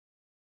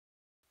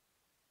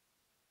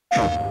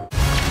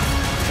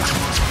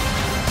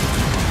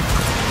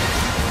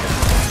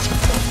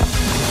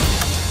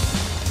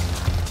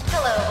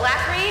Hello,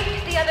 Blackreef.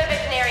 The other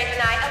Visionaries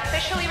and I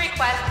officially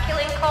request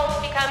killing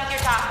Colt becomes your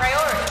top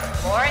priority.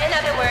 Or, in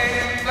other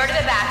words, murder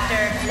the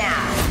bastard now.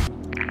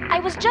 I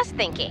was just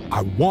thinking.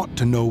 I want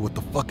to know what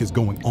the fuck is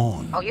going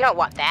on. Oh, you don't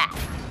want that.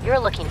 You're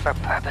looking for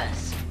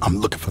purpose. I'm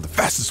looking for the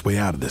fastest way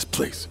out of this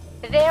place.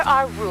 There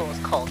are rules,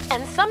 Colt,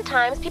 and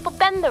sometimes people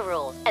bend the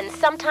rules, and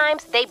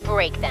sometimes they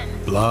break them.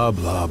 Blah,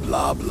 blah,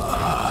 blah,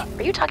 blah.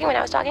 Were you talking when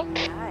I was talking?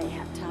 I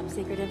have top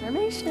secret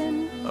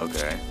information.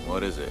 Okay,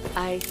 what is it?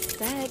 I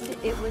said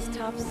it was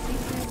top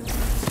secret.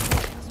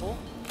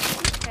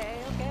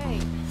 Okay.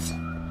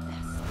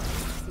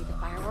 See the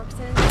fireworks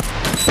in?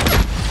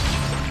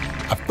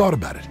 I've thought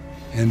about it,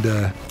 and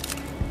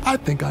I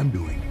think I'm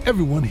doing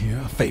everyone here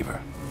a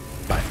favor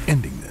by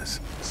ending this.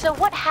 So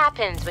what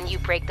happens when you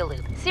break the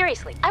loop?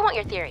 Seriously, I want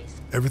your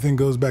theories. Everything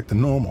goes back to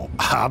normal,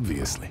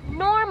 obviously.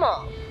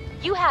 Normal.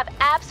 You have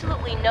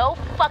absolutely no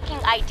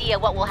fucking idea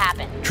what will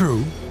happen.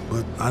 True,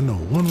 but I know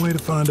one way to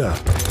find out.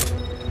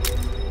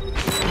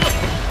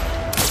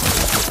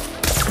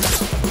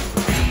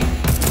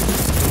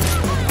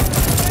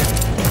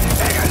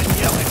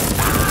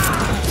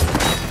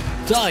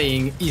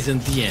 Dying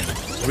isn't the end.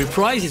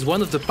 Reprise is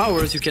one of the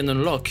powers you can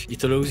unlock.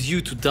 It allows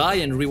you to die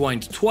and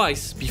rewind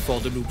twice before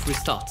the loop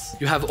restarts.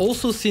 You have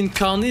also seen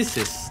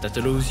Carnesis, that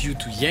allows you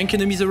to yank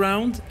enemies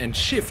around and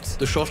shift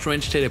the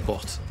short-range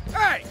teleport.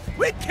 Hey!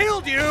 We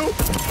killed you!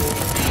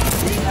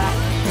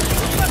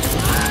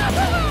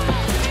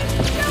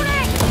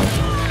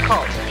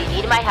 Colt, do you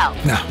need my help?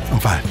 Nah,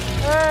 I'm fine.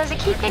 So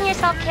keep getting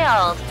yourself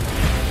killed.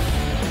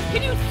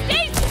 Can you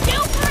stay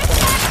still for a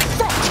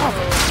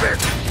sec?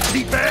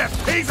 Deep ass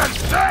piece of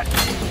shit!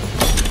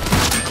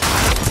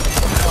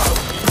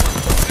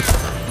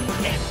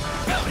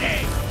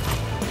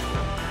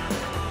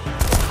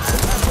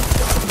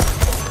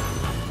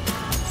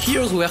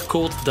 Here's where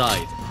Colt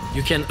died.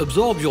 You can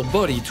absorb your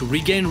body to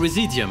regain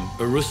Residium,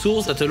 a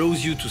resource that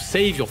allows you to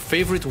save your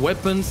favorite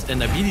weapons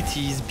and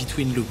abilities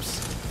between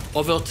loops.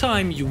 Over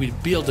time, you will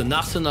build an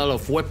arsenal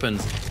of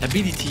weapons,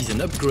 abilities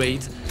and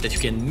upgrades that you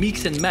can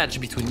mix and match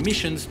between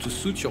missions to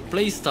suit your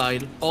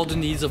playstyle or the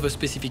needs of a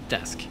specific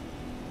task.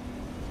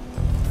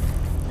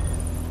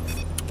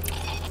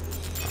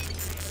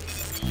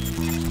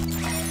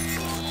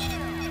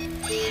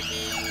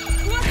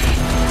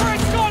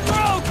 Frank's gone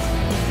rogue!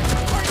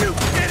 Are you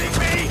kidding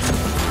me?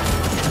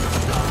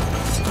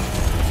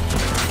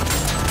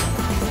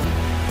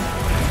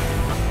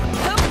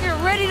 Hope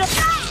you're ready to...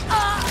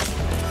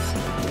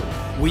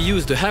 We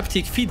use the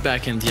haptic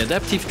feedback and the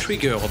adaptive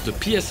trigger of the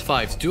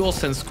PS5's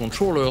DualSense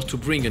controller to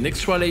bring an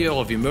extra layer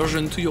of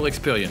immersion to your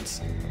experience.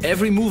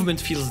 Every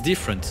movement feels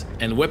different,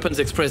 and weapons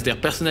express their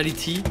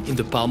personality in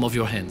the palm of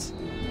your hands.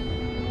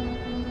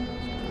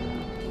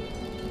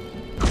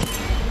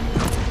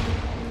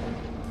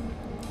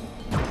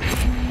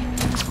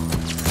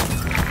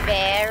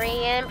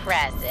 Very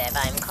impressive.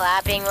 I'm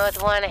clapping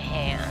with one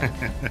hand.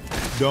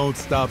 Don't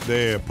stop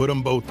there. Put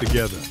them both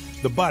together.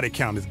 The body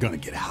count is gonna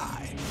get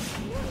high.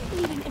 I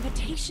need an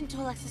invitation to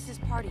Alexis's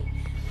party.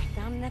 I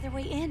found another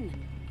way in.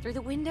 Through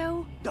the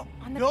window? No,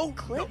 on the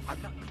cliff? No,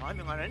 I'm not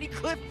climbing on any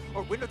cliff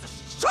or window.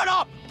 Just shut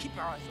up! Keep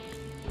your eyes open.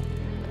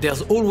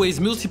 There's always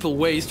multiple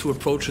ways to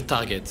approach a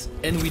target,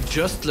 and we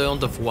just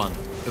learned of one,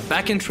 a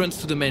back entrance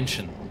to the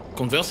mansion.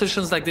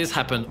 Conversations like this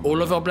happen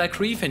all over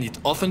Blackreef, and it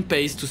often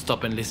pays to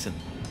stop and listen.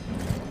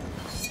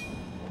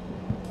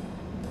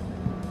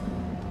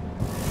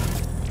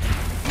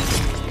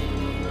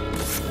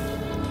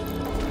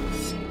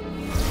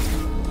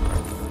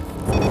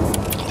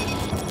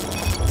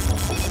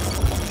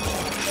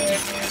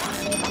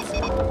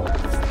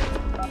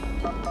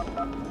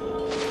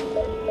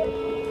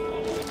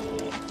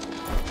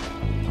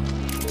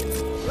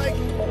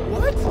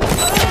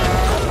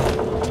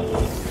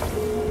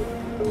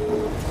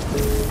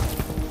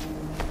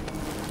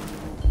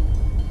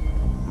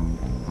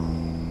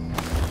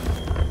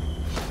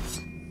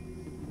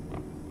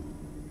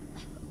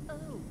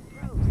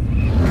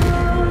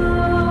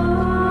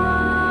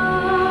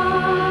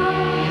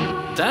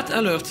 That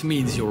alert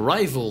means your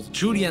rival,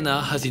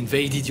 Juliana, has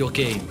invaded your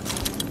game.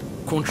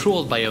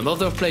 Controlled by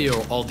another player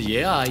or the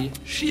AI,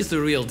 she's the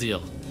real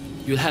deal.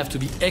 You'll have to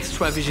be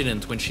extra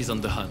vigilant when she's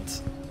on the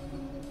hunt.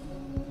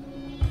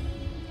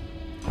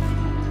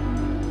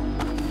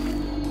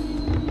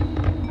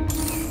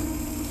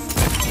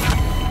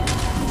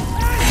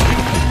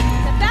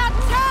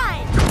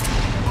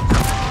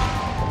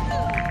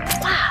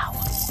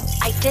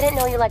 Didn't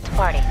know you liked to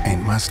party.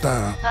 Ain't my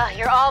style.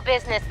 You're all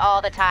business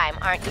all the time,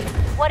 aren't you?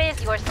 What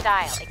is your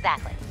style,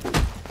 exactly?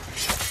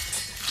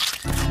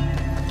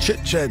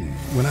 Chit-chatting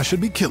when I should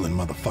be killing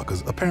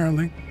motherfuckers,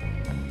 apparently.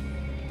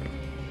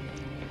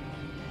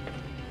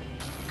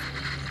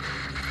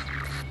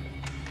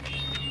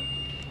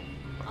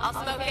 I'll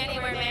smoke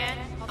anywhere, man.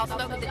 I'll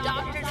smoke at the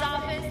doctor's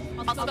office.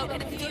 I'll smoke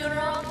at a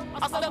funeral.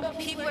 I'll smoke when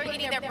people are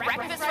eating their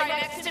breakfast right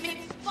next to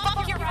me.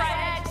 Fuck your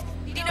fried eggs.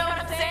 You know what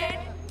I'm saying?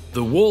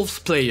 The Wolves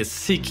play a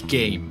sick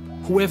game.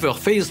 Whoever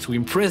fails to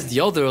impress the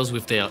others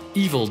with their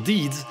evil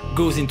deeds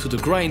goes into the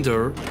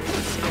grinder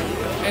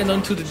and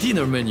onto the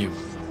dinner menu.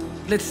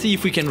 Let's see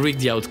if we can rig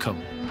the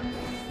outcome.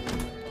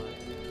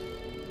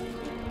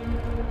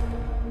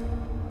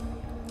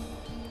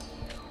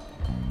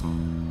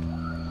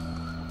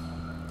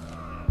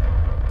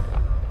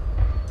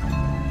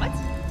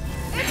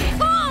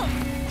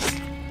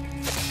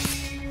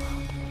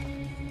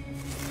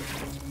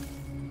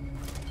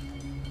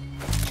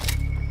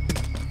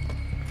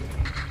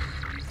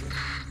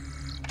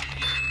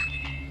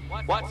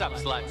 What's up,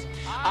 sluts?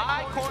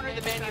 I cornered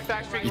the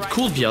manufacturing. It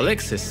could be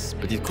Alexis,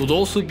 but it could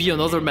also be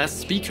another masked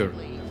speaker.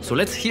 So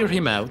let's hear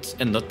him out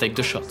and not take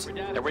the shot.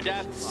 There were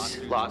deaths,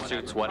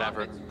 lawsuits,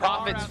 whatever.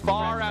 Profits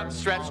far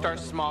outstretched our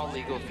small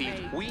legal fees.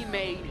 We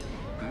made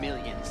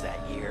millions that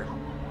year.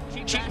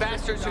 Cheap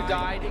bastards who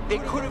died, they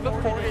could have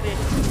afforded it.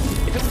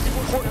 If it was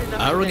important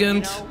enough.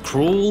 Arrogant,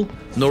 cruel,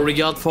 no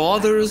regard for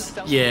others.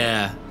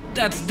 Yeah,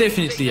 that's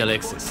definitely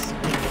Alexis.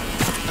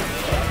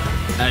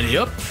 Allez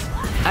hop!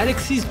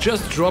 Alexis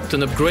just dropped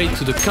an upgrade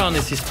to the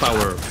Carnes's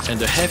power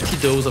and a hefty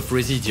dose of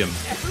Residium.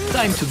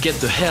 Time to get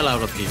the hell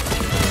out of here.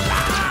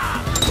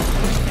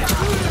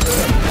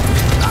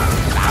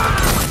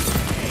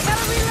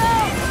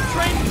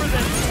 Train for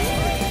this!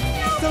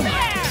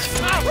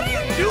 What are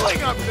you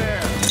doing up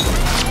there?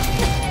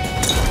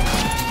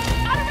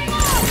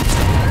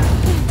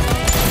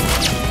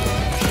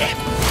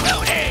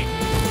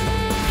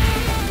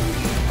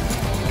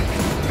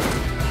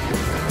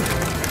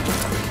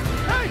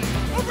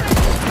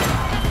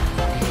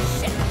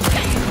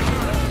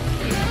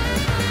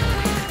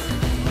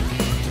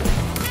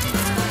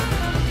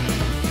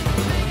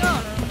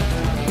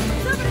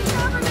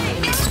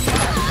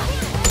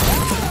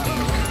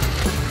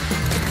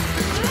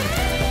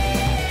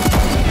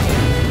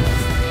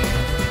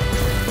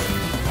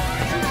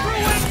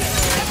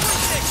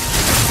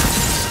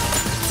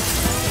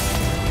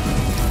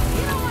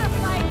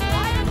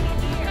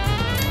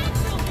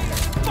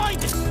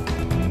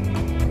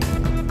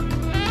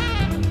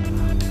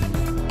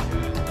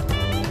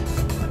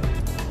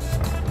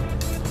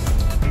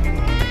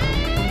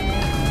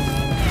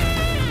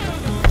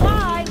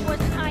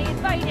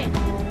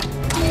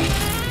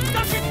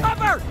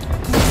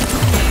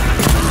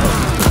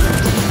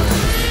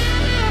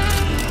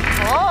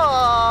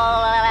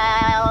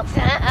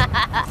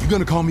 You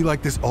gonna call me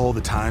like this all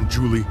the time,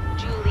 Julie?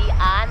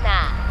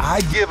 Juliana.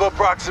 I give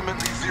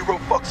approximately 0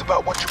 fucks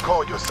about what you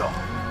call yourself.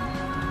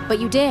 But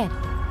you did.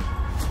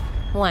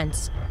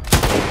 Once.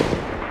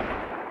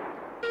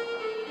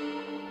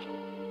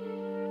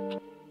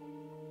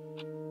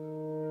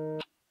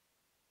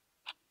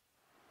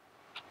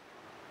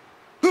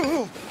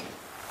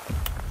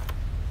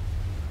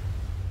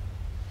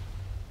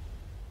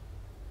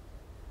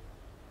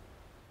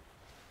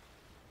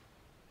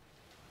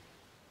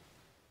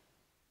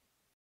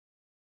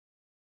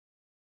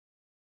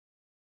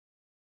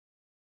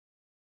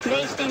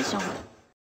 PlayStation